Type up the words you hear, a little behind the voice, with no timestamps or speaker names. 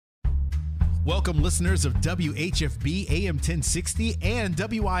Welcome, listeners of WHFB AM 1060 and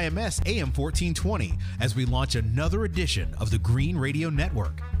WIMS AM 1420, as we launch another edition of the Green Radio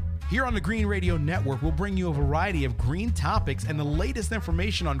Network. Here on the Green Radio Network, we'll bring you a variety of green topics and the latest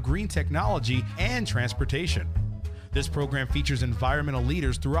information on green technology and transportation. This program features environmental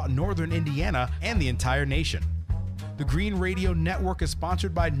leaders throughout northern Indiana and the entire nation. The Green Radio Network is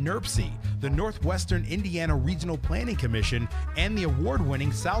sponsored by NIRPC, the Northwestern Indiana Regional Planning Commission, and the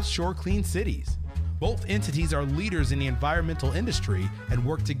award-winning South Shore Clean Cities. Both entities are leaders in the environmental industry and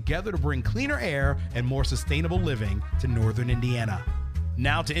work together to bring cleaner air and more sustainable living to northern Indiana.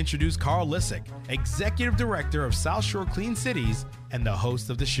 Now to introduce Carl Lisek, Executive Director of South Shore Clean Cities and the host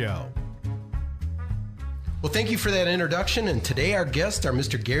of the show. Well, thank you for that introduction. And today our guests are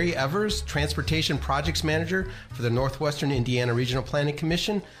Mr. Gary Evers, Transportation Projects Manager for the Northwestern Indiana Regional Planning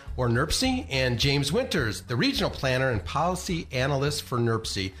Commission, or NIRPC, and James Winters, the Regional Planner and Policy Analyst for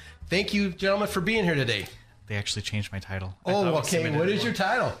NIRPC. Thank you, gentlemen, for being here today. They actually changed my title. Oh, okay. What is your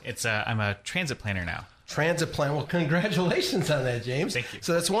title? It's I'm a transit planner now. Transit plan. Well, congratulations on that, James. Thank you.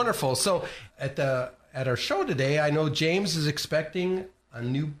 So that's wonderful. So at our show today, I know James is expecting a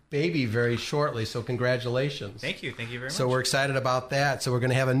new baby very shortly, so congratulations. Thank you very much. So we're excited about that. So we're going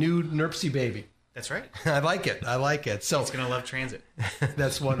to have a new NIRPC baby. That's right. I like it. So it's going to love transit.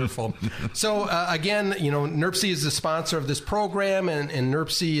 That's wonderful. So again, NIRPC is the sponsor of this program, and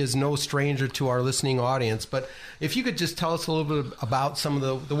NIRPC is no stranger to our listening audience. But if you could just tell us a little bit about some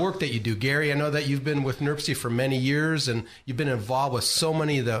of the work that you do. Gary, I know that you've been with NIRPC for many years, and you've been involved with so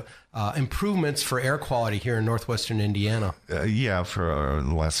many of the improvements for air quality here in Northwestern Indiana. For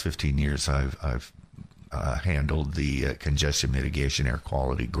the last 15 years, I've handled the congestion mitigation air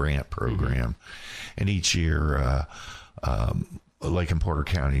quality grant program, and each year, Lake and Porter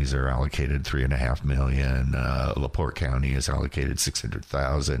counties are allocated $3.5 million. LaPorte County is allocated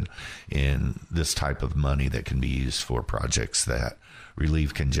 $600,000 in this type of money that can be used for projects that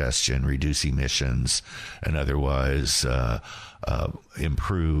relieve congestion, reduce emissions, and otherwise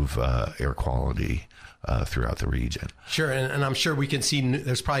improve air quality throughout the region. Sure, and I'm sure we can see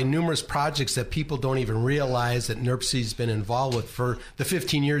there's probably numerous projects that people don't even realize that NIRPC's been involved with for the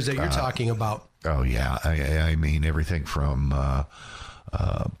 15 years that you're talking about. Oh, yeah. I mean, everything from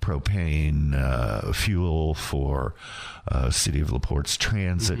propane fuel for City of LaPorte's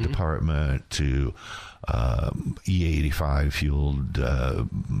transit department to E85 fueled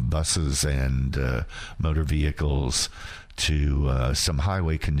buses and motor vehicles, to some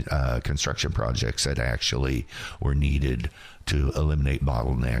highway construction projects that actually were needed to eliminate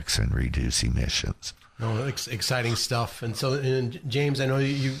bottlenecks and reduce emissions. Oh, exciting stuff. And so, James, I know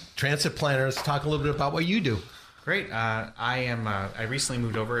you transit planners. Talk a little bit about what you do. Great. I recently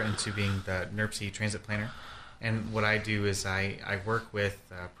moved over into being the NIRPC transit planner. And what I do is I work with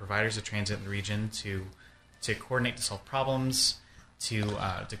providers of transit in the region to coordinate to solve problems, to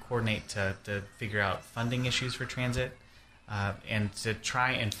coordinate to figure out funding issues for transit, and to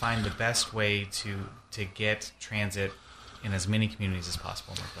try and find the best way to get transit in as many communities as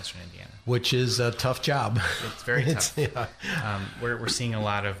possible in Northwestern Indiana. Which is a tough job. It's very tough. We're seeing a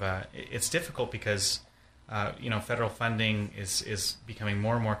lot of, it's difficult because, federal funding is becoming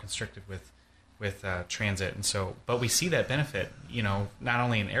more and more constricted with transit. And so, but we see that benefit, not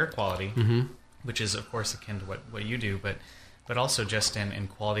only in air quality, which is of course akin to what you do, but also just in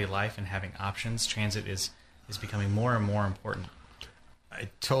quality of life and having options. Transit is becoming more and more important. I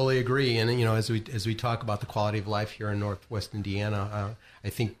totally agree. And, as we talk about the quality of life here in Northwest Indiana, I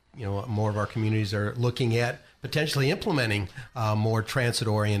think, more of our communities are looking at potentially implementing more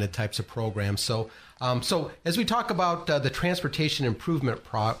transit-oriented types of programs. So as we talk about the Transportation Improvement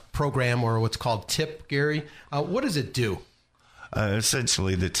Program, or what's called TIP, Gary, what does it do?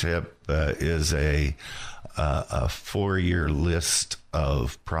 Essentially, the TIP is a 4-year list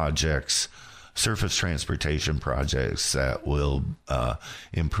of projects, surface transportation projects that will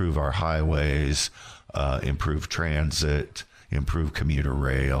improve our highways, improve transit, improve commuter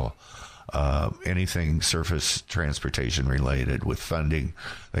rail, anything surface transportation related, with funding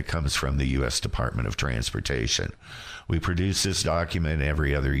that comes from the U.S. Department of Transportation. We produce this document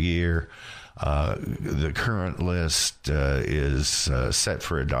every other year. The current list is set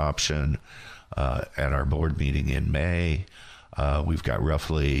for adoption at our board meeting in May. We've got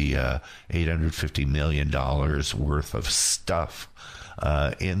roughly $850 million worth of stuff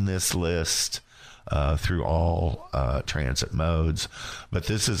in this list through all transit modes. But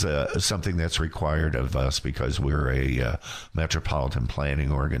this is something that's required of us because we're a metropolitan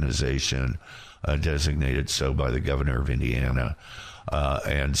planning organization designated so by the governor of Indiana.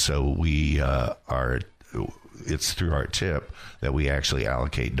 And so we are it's through our TIP that we actually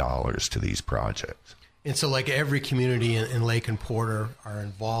allocate dollars to these projects. And so, like every community in Lake and Porter are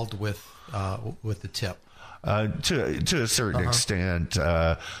involved with the TIP. To a certain extent,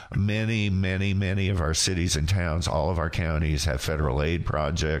 many of our cities and towns, all of our counties have federal aid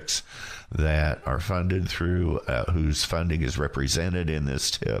projects that are funded through whose funding is represented in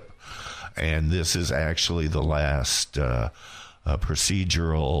this TIP, and this is actually the last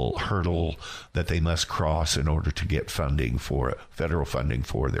procedural hurdle that they must cross in order to get federal funding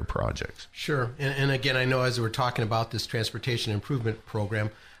for their projects. Sure, and again, I know as we're talking about this transportation improvement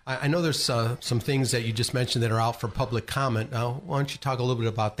program, I know there's some things that you just mentioned that are out for public comment. Why don't you talk a little bit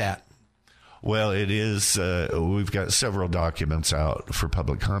about that? Well, it is. We've got several documents out for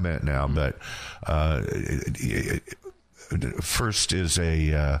public comment now, but first is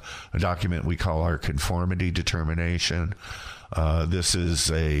a document we call our conformity determination. This is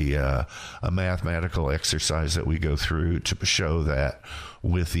a mathematical exercise that we go through to show that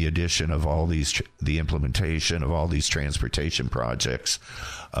with the addition of all these, the implementation of all these transportation projects,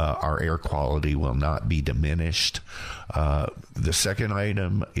 our air quality will not be diminished. The second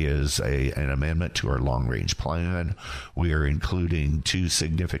item is an amendment to our long-range plan. We are including 2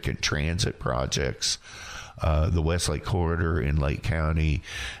 significant transit projects. The Westlake Corridor in Lake County,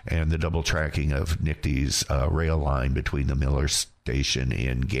 and the double tracking of NICTI's rail line between the Miller Station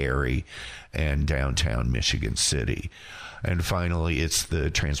in Gary and downtown Michigan City. And finally, it's the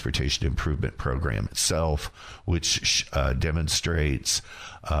Transportation Improvement Program itself, which demonstrates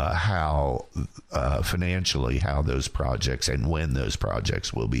how financially how those projects and when those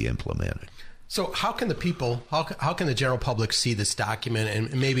projects will be implemented. So how can the people, how can the general public see this document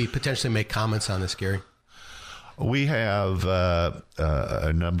and maybe potentially make comments on this, Gary? We have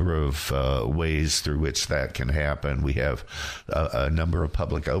a number of ways through which that can happen. We have a number of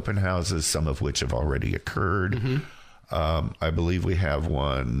public open houses, some of which have already occurred. I believe we have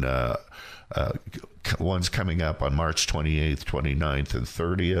one's coming up on March 28th, 29th, and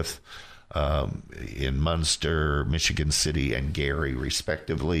 30th in Munster, Michigan City, and Gary,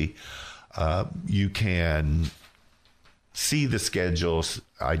 respectively. You can see the schedules,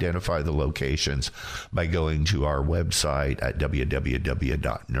 identify the locations by going to our website at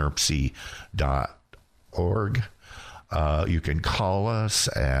www.nirpc.org. You can call us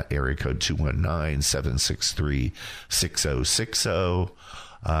at area code 219-763-6060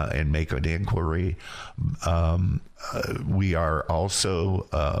 and make an inquiry. We are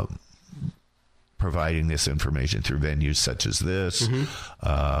also providing this information through venues such as this.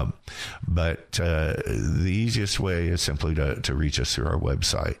 But the easiest way is simply to reach us through our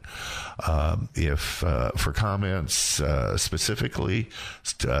website. If for comments specifically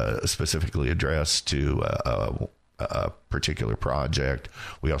addressed to a particular project,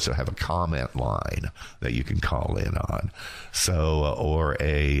 we also have a comment line that you can call in on. So, or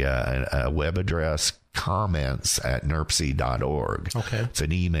a web address, comments@nirpc.org. Okay. It's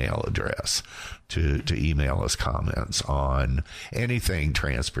an email address to email us comments on anything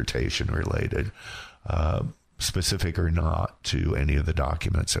transportation related, specific or not, to any of the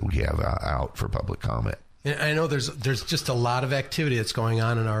documents that we have out for public comment. And I know there's just a lot of activity that's going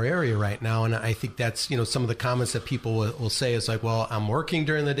on in our area right now, and I think that's, some of the comments that people will say is like, well, I'm working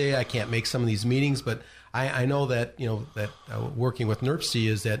during the day, I can't make some of these meetings, but I know that working with NIRPC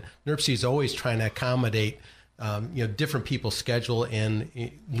is that NIRPC is always trying to accommodate different people's schedule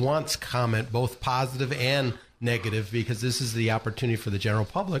and wants comment, both positive and negative, because this is the opportunity for the general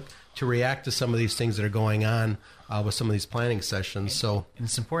public to react to some of these things that are going on with some of these planning sessions. So and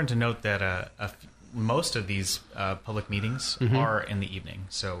it's important to note that most of these public meetings are in the evening.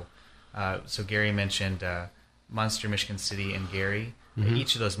 So Gary mentioned Munster, Michigan City, and Gary.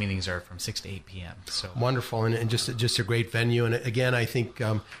 Each of those meetings are from 6 to 8 p.m. So wonderful, and just a great venue. And again, I think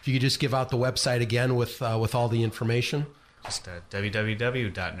if you could just give out the website again with all the information. Just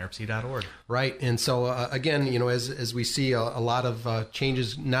www.nirpc.org. Right, and so again, as we see a lot of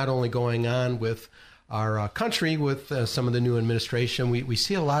changes not only going on with our country with some of the new administration, we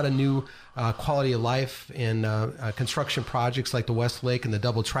see a lot of new quality of life in construction projects like the Westlake and the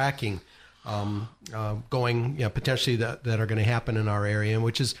double tracking going potentially that are going to happen in our area, and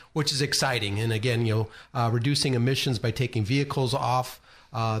which is exciting. And again, reducing emissions by taking vehicles off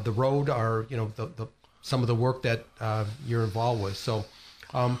the road are some of the work that you're involved with. So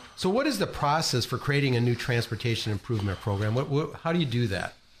what is the process for creating a new transportation improvement program? How do you do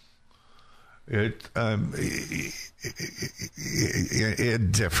that? It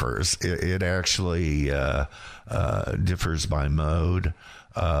differs. It actually differs by mode.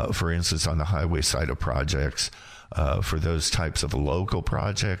 For instance, on the highway side of projects, for those types of local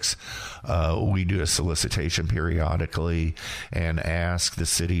projects, we do a solicitation periodically and ask the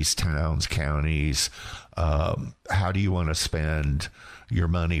cities, towns, counties, how do you want to spend your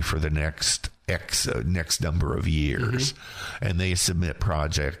money for the next next number of years? And they submit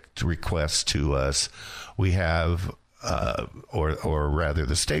project requests to us. We have or rather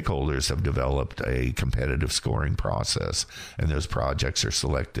the stakeholders have developed a competitive scoring process, and those projects are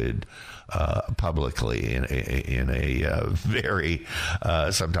selected publicly in a very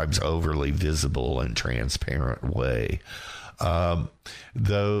sometimes overly visible and transparent way.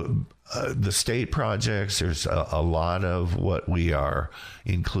 Though the state projects, there's a lot of what we are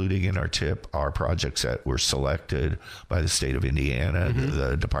including in our TIP are projects that were selected by the state of Indiana,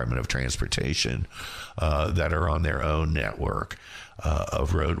 the Department of Transportation, that are on their own network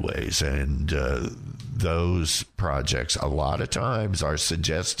of roadways. And those projects a lot of times are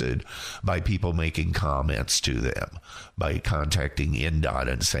suggested by people making comments to them, by contacting NDOT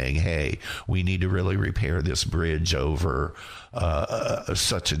and saying, hey, we need to really repair this bridge over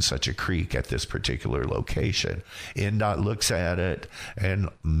such and such a creek at this particular location. NDOT looks at it, and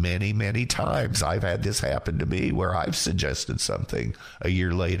many times I've had this happen to me where I've suggested something, a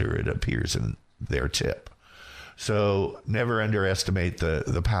year later it appears in their TIP. So never underestimate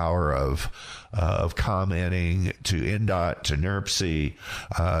the power of commenting to NDOT, to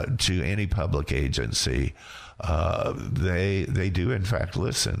NIRPC, to any public agency. They do in fact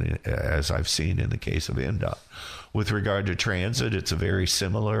listen, as I've seen in the case of NDOT. With regard to transit, it's a very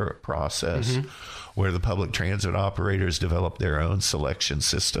similar process where the public transit operators develop their own selection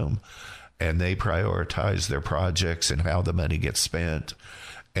system, and they prioritize their projects and how the money gets spent.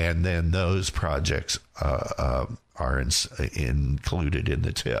 And then those projects are included in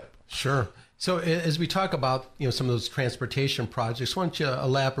the TIP. Sure. So as we talk about some of those transportation projects, why don't you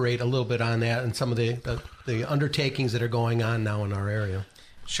elaborate a little bit on that and some of the undertakings that are going on now in our area?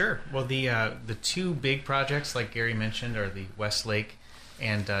 Sure. Well, the two big projects, like Gary mentioned, are the West Lake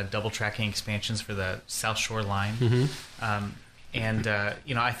and double tracking expansions for the South Shore line.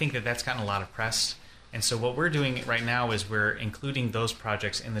 I think that's gotten a lot of press. And so what we're doing right now is we're including those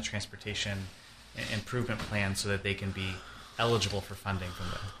projects in the transportation improvement plan so that they can be eligible for funding from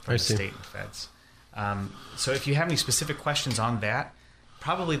the state and feds. So if you have any specific questions on that,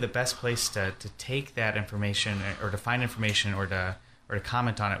 probably the best place to take that information or to find information or to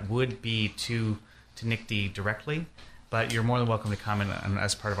comment on it would be to Nick D directly. But you're more than welcome to comment on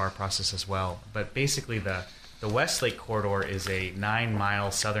as part of our process as well. But basically the West Lake corridor is a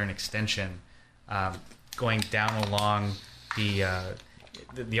 9-mile southern extension going down along the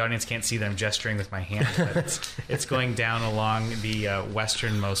audience can't see that I'm gesturing with my hand, but it's going down along the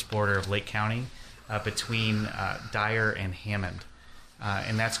westernmost border of Lake County between Dyer and Hammond,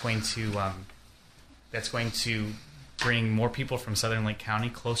 and that's going to bring more people from southern Lake County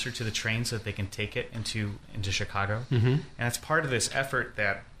closer to the train so that they can take it into Chicago. And that's part of this effort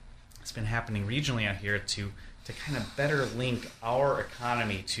that has been happening regionally out here to kind of better link our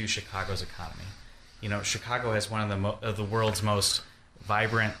economy to Chicago's economy. Chicago has one of the world's most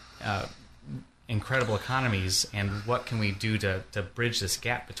vibrant, incredible economies, and what can we do to bridge this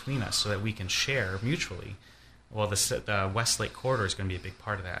gap between us so that we can share mutually? Well, the West Lake Corridor is going to be a big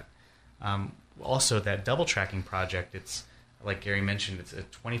part of that. Also, that double tracking project, it's like Gary mentioned, it's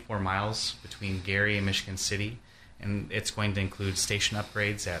 24 miles between Gary and Michigan City, and it's going to include station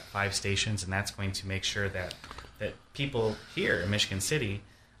upgrades at 5 stations, and that's going to make sure that people here in Michigan City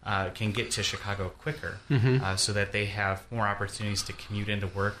can get to Chicago quicker, so that they have more opportunities to commute into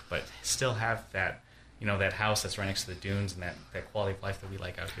work, but still have that house that's right next to the dunes and that quality of life that we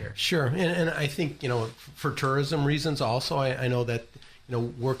like out here. Sure, and I think for tourism reasons also, I know that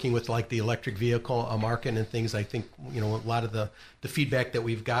working with like the electric vehicle market and things, I think a lot of the feedback that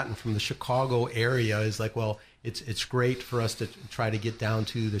we've gotten from the Chicago area is like, well, it's great for us to try to get down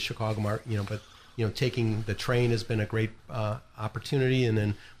to the Chicago market, but taking the train has been a great opportunity, and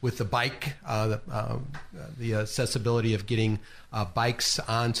then with the bike, the accessibility of getting bikes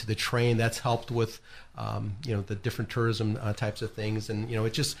onto the train, that's helped with the different tourism types of things, and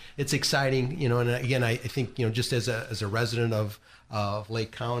it's exciting, and again, I think just as a resident of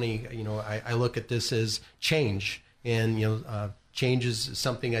Lake County, I look at this as change, and change is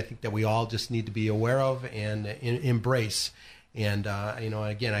something I think that we all just need to be aware of and embrace. And,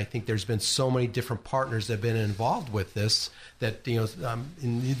 again, I think there's been so many different partners that have been involved with this that,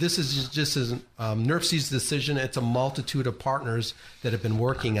 this is just as NIRPC's decision. It's a multitude of partners that have been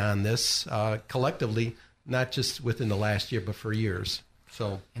working on this collectively, not just within the last year, but for years.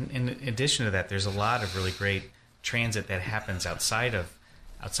 So, in addition to that, there's a lot of really great transit that happens outside of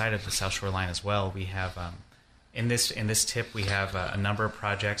the South Shore line as well. We have In this tip, we have a number of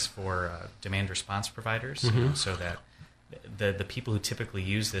projects for demand response providers, so that the people who typically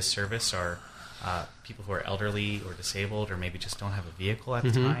use this service are people who are elderly or disabled, or maybe just don't have a vehicle at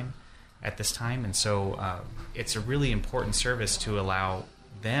this time, and so it's a really important service to allow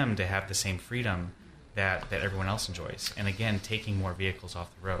them to have the same freedom that everyone else enjoys. And again, taking more vehicles off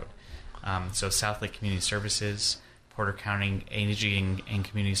the road. So South Lake Community Services, Porter County Aging and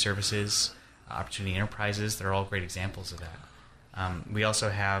Community Services, Opportunity Enterprises, they're all great examples of that. We also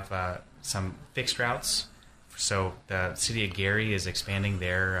have some fixed routes. So the city of Gary is expanding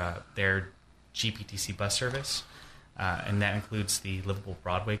their GPTC bus service, and that includes the Livable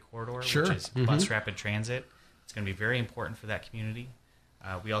Broadway corridor, which is bus rapid transit. It's going to be very important for that community.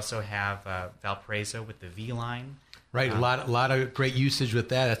 We also have Valparaiso with the V line. Right, a lot of great usage with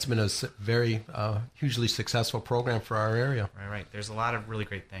that. It's been a very hugely successful program for our area. Right. There's a lot of really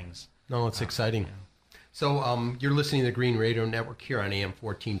great things. No, it's exciting. Yeah. So you're listening to the Green Radio Network here on AM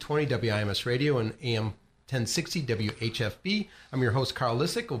 1420 WIMS Radio and AM 1060 WHFB. I'm your host, Carl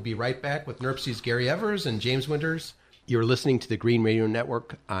Lisek. We'll be right back with NIRPC's Gary Evers and James Winters. You're listening to the Green Radio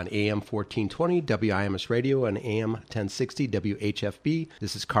Network on AM 1420 WIMS Radio and AM 1060 WHFB.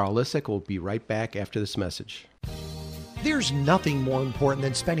 This is Carl Lisek. We'll be right back after this message. There's nothing more important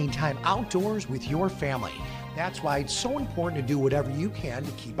than spending time outdoors with your family. That's why it's so important to do whatever you can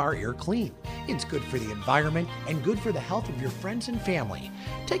to keep our air clean. It's good for the environment and good for the health of your friends and family.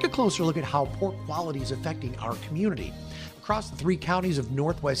 Take a closer look at how poor quality is affecting our community. Across the 3 counties of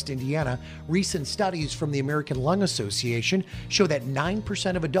Northwest Indiana, recent studies from the American Lung Association show that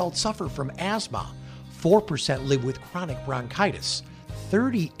 9% of adults suffer from asthma, 4% live with chronic bronchitis,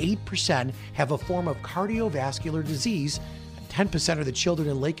 38% have a form of cardiovascular disease, 10% of the children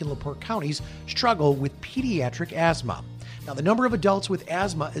in Lake and LaPorte counties struggle with pediatric asthma. Now, the number of adults with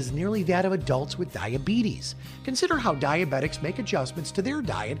asthma is nearly that of adults with diabetes. Consider how diabetics make adjustments to their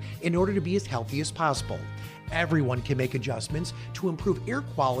diet in order to be as healthy as possible. Everyone can make adjustments to improve air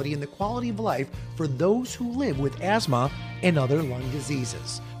quality and the quality of life for those who live with asthma and other lung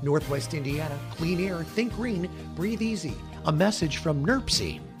diseases. Northwest Indiana, clean air, think green, breathe easy. A message from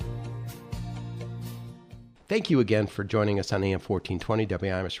NIRPC. Thank you again for joining us on AM 1420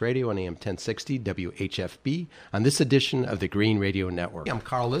 WIMS Radio and AM 1060 WHFB on this edition of the Green Radio Network. I'm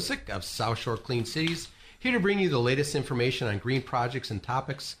Carl Lisek of South Shore Clean Cities, here to bring you the latest information on green projects and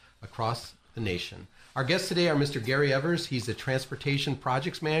topics across the nation. Our guests today are Mr. Gary Evers. He's the Transportation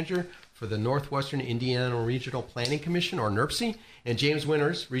Projects Manager for the Northwestern Indiana Regional Planning Commission, or NIRPC, and James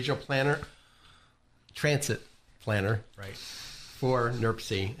Winters, Regional Transit Planner. Right. For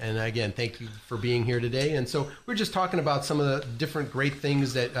NIRPC. And again, thank you for being here today. And so we're just talking about some of the different great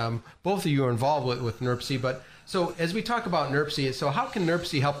things that both of you are involved with NIRPC. But so as we talk about NIRPC, so how can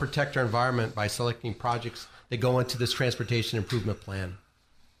NIRPC help protect our environment by selecting projects that go into this transportation improvement plan?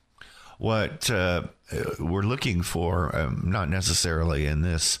 What we're looking for, not necessarily in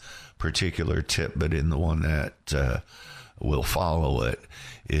this particular tip, but in the one that will follow it,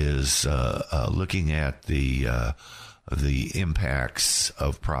 is looking at the impacts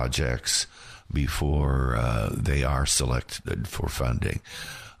of projects before they are selected for funding.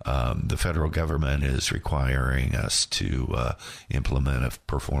 The federal government is requiring us to implement a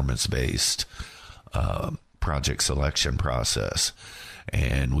performance-based project selection process,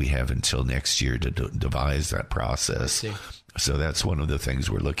 and we have until next year to devise that process. So that's one of the things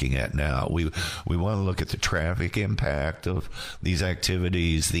we're looking at now. We want to look at the traffic impact of these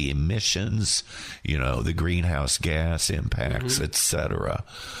activities, the emissions, the greenhouse gas impacts, et cetera.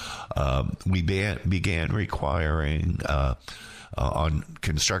 We began requiring on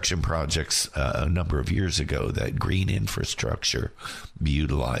construction projects a number of years ago that green infrastructure be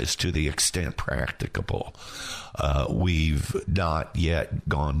utilized to the extent practicable. We've not yet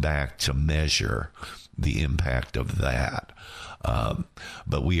gone back to measure the impact of that.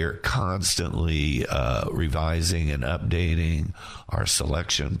 But we are constantly revising and updating our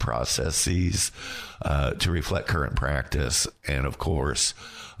selection processes to reflect current practice and, of course,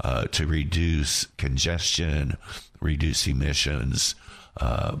 to reduce congestion, reduce emissions,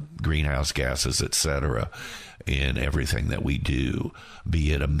 greenhouse gases, et cetera, in everything that we do,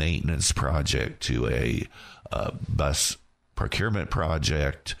 be it a maintenance project to a bus procurement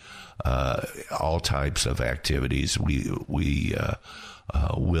project, all types of activities. We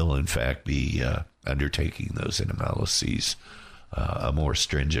will, in fact, be undertaking those analyses, a more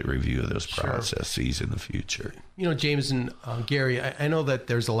stringent review of those processes in the future. James and Gary, I know that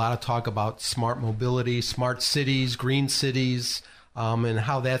there's a lot of talk about smart mobility, smart cities, green cities, and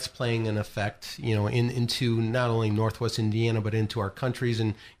how that's playing an effect, into not only Northwest Indiana, but into our countries.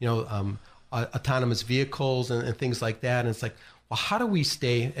 And, autonomous vehicles and things like that. And it's like, well, how do we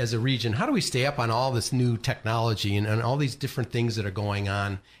stay, as a region, how do we stay up on all this new technology and all these different things that are going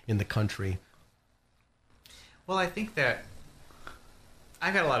on in the country? Well, I think that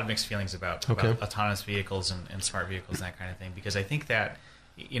I've got a lot of mixed feelings about autonomous vehicles and smart vehicles and that kind of thing, because I think that,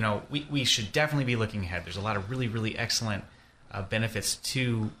 we should definitely be looking ahead. There's a lot of really, really excellent benefits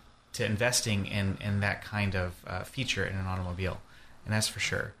to investing in that kind of feature in an automobile, and that's for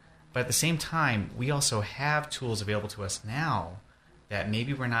sure. But at the same time, we also have tools available to us now that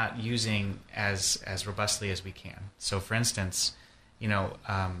maybe we're not using as robustly as we can. So, for instance,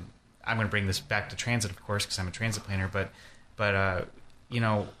 I'm going to bring this back to transit, of course, because I'm a transit planner. But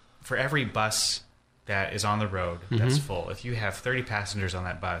for every bus that is on the road that's full, if you have 30 passengers on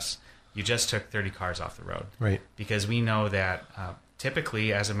that bus, you just took 30 cars off the road. Right. Because we know that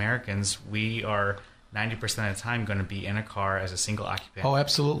typically, as Americans, we are 90% of the time going to be in a car as a single occupant. Oh,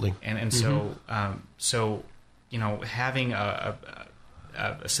 absolutely. And so having a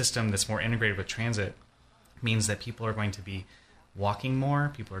system that's more integrated with transit means that people are going to be walking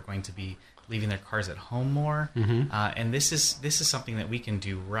more. People are going to be leaving their cars at home more. And this is something that we can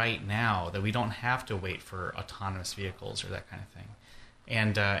do right now, that we don't have to wait for autonomous vehicles or that kind of thing.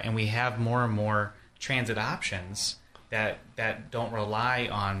 And we have more and more transit options that don't rely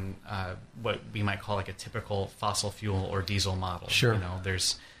on what we might call like a typical fossil fuel or diesel model. Sure.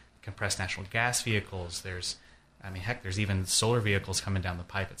 There's compressed natural gas vehicles. There's even solar vehicles coming down the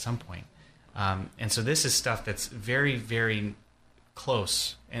pipe at some point. And so this is stuff that's very, very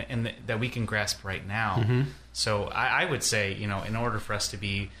close and that we can grasp right now. So I would say, in order for us to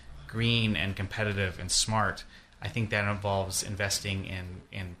be green and competitive and smart, I think that involves investing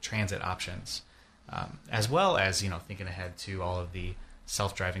in transit options. As well as, thinking ahead to all of the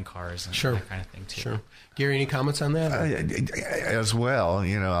self-driving cars and that kind of thing, too. Sure. Gary, any comments on that? As well,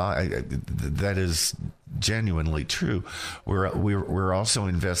 that is genuinely true. We're also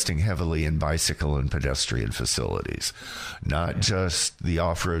investing heavily in bicycle and pedestrian facilities, not just the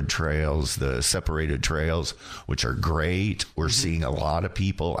off-road trails, the separated trails, which are great. We're seeing a lot of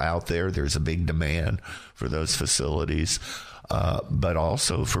people out there. There's a big demand for those facilities, but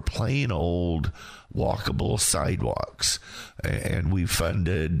also for plain old walkable sidewalks. And we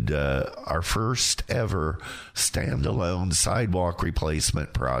funded our first ever standalone sidewalk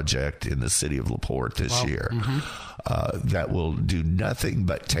replacement project in the city of LaPorte this year. That will do nothing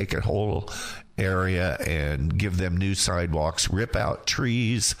but take a whole area and give them new sidewalks, rip out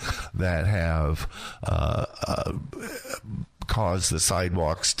trees that have cause the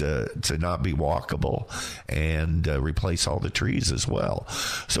sidewalks to not be walkable, and replace all the trees as well.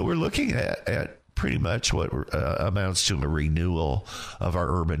 So we're looking at pretty much what amounts to a renewal of our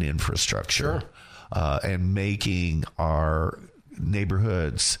urban infrastructure, and making our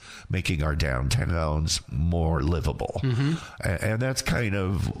neighborhoods, making our downtowns more livable. And that's kind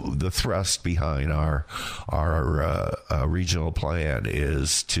of the thrust behind our regional plan,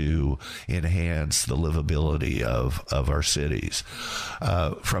 is to enhance the livability of our cities.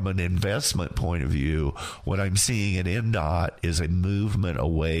 From an investment point of view, what I'm seeing at NDOT is a movement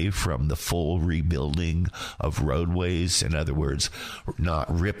away from the full rebuilding of roadways. In other words, not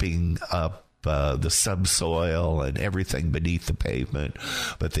ripping up the subsoil and everything beneath the pavement,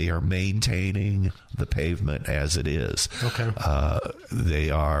 but they are maintaining the pavement as it is.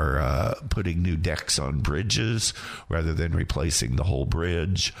 They are putting new decks on bridges rather than replacing the whole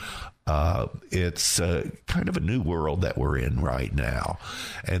bridge. It's kind of a new world that we're in right now,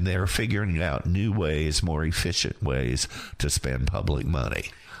 and they're figuring out new ways, more efficient ways to spend public money.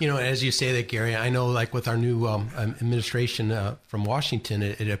 As you say that, Gary, I know, like with our new administration from Washington,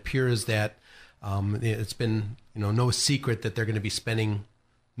 it appears that it's been, no secret that they're going to be spending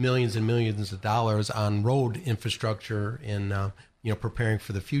millions and millions of dollars on road infrastructure and, preparing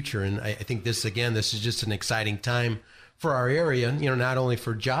for the future. And I think this is just an exciting time for our area, not only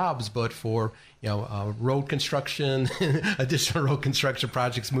for jobs, but for, road construction, additional road construction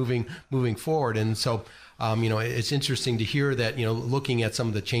projects moving forward. And so, it's interesting to hear that, looking at some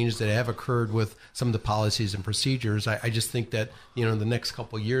of the changes that have occurred with some of the policies and procedures, I just think that, in the next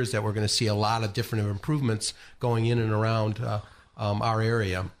couple of years that we're going to see a lot of different improvements going in and around our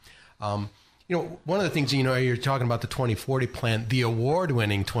area. One of the things, you're talking about the 2040 plan, the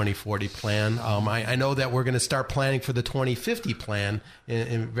award-winning 2040 plan. I know that we're going to start planning for the 2050 plan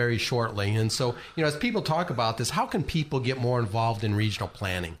in very shortly. And so, as people talk about this, how can people get more involved in regional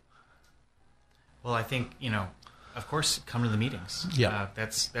planning? Well, I think, of course, come to the meetings. Yeah.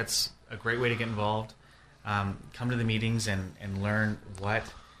 That's a great way to get involved. Come to the meetings and learn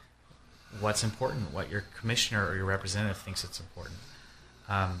what's important, what your commissioner or your representative thinks it's important.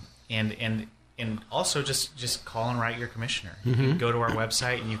 and also just call and write your commissioner. You can go to our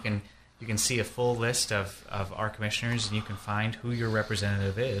website and you can see a full list of our commissioners, and you can find who your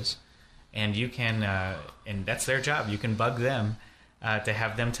representative is, and you can and that's their job. You can bug them to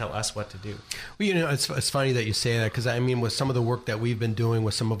have them tell us what to do. Well, it's funny that you say that, because I mean, with some of the work that we've been doing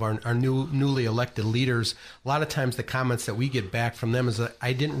with some of our newly elected leaders, a lot of times the comments that we get back from them is that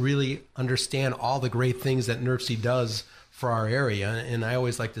I didn't really understand all the great things that NIRPC does for our area. And I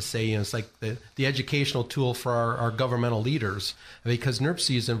always like to say, it's like the educational tool for our governmental leaders, because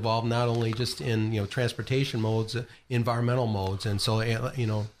NIRPC is involved not only just in transportation modes, environmental modes, and so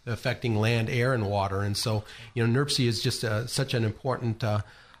affecting land, air, and water. And so NIRPC is just such an important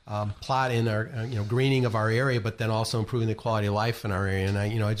plot in our greening of our area, but then also improving the quality of life in our area.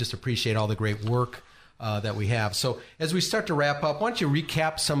 And I just appreciate all the great work that we have. So as we start to wrap up, why don't you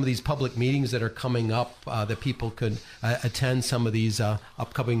recap some of these public meetings that are coming up that people could attend, some of these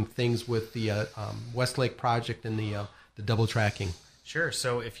upcoming things with the Westlake project and the double tracking? Sure.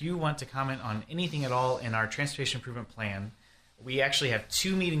 So if you want to comment on anything at all in our transportation improvement plan, we actually have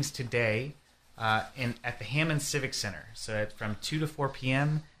 2 meetings today at the Hammond Civic Center. So it's from 2 to 4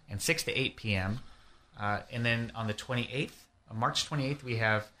 p.m. and 6 to 8 p.m. And then on the 28th, March 28th, we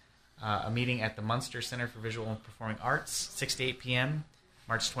have a meeting at the Munster Center for Visual and Performing Arts, 6 to 8 p.m.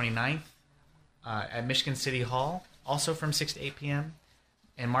 March 29th at Michigan City Hall, also from 6 to 8 p.m.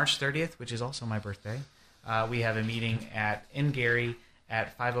 And March 30th, which is also my birthday, we have a meeting in Gary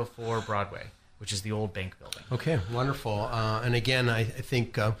at 504 Broadway, which is the old bank building. Okay, wonderful. And again, I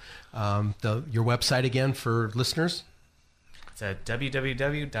think your website again for listeners? It's at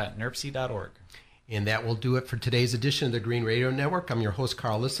www.nirpc.org. And that will do it for today's edition of the Green Radio Network. I'm your host,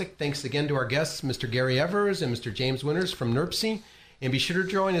 Carl Lisek. Thanks again to our guests, Mr. Gary Evers and Mr. James Winters from NIRPC. And be sure to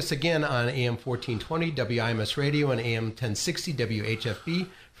join us again on AM 1420 WIMS Radio and AM 1060 WHFB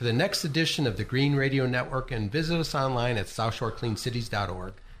for the next edition of the Green Radio Network. And visit us online at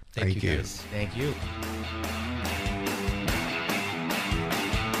SouthShoreCleanCities.org. Thank you, guys. Thank you.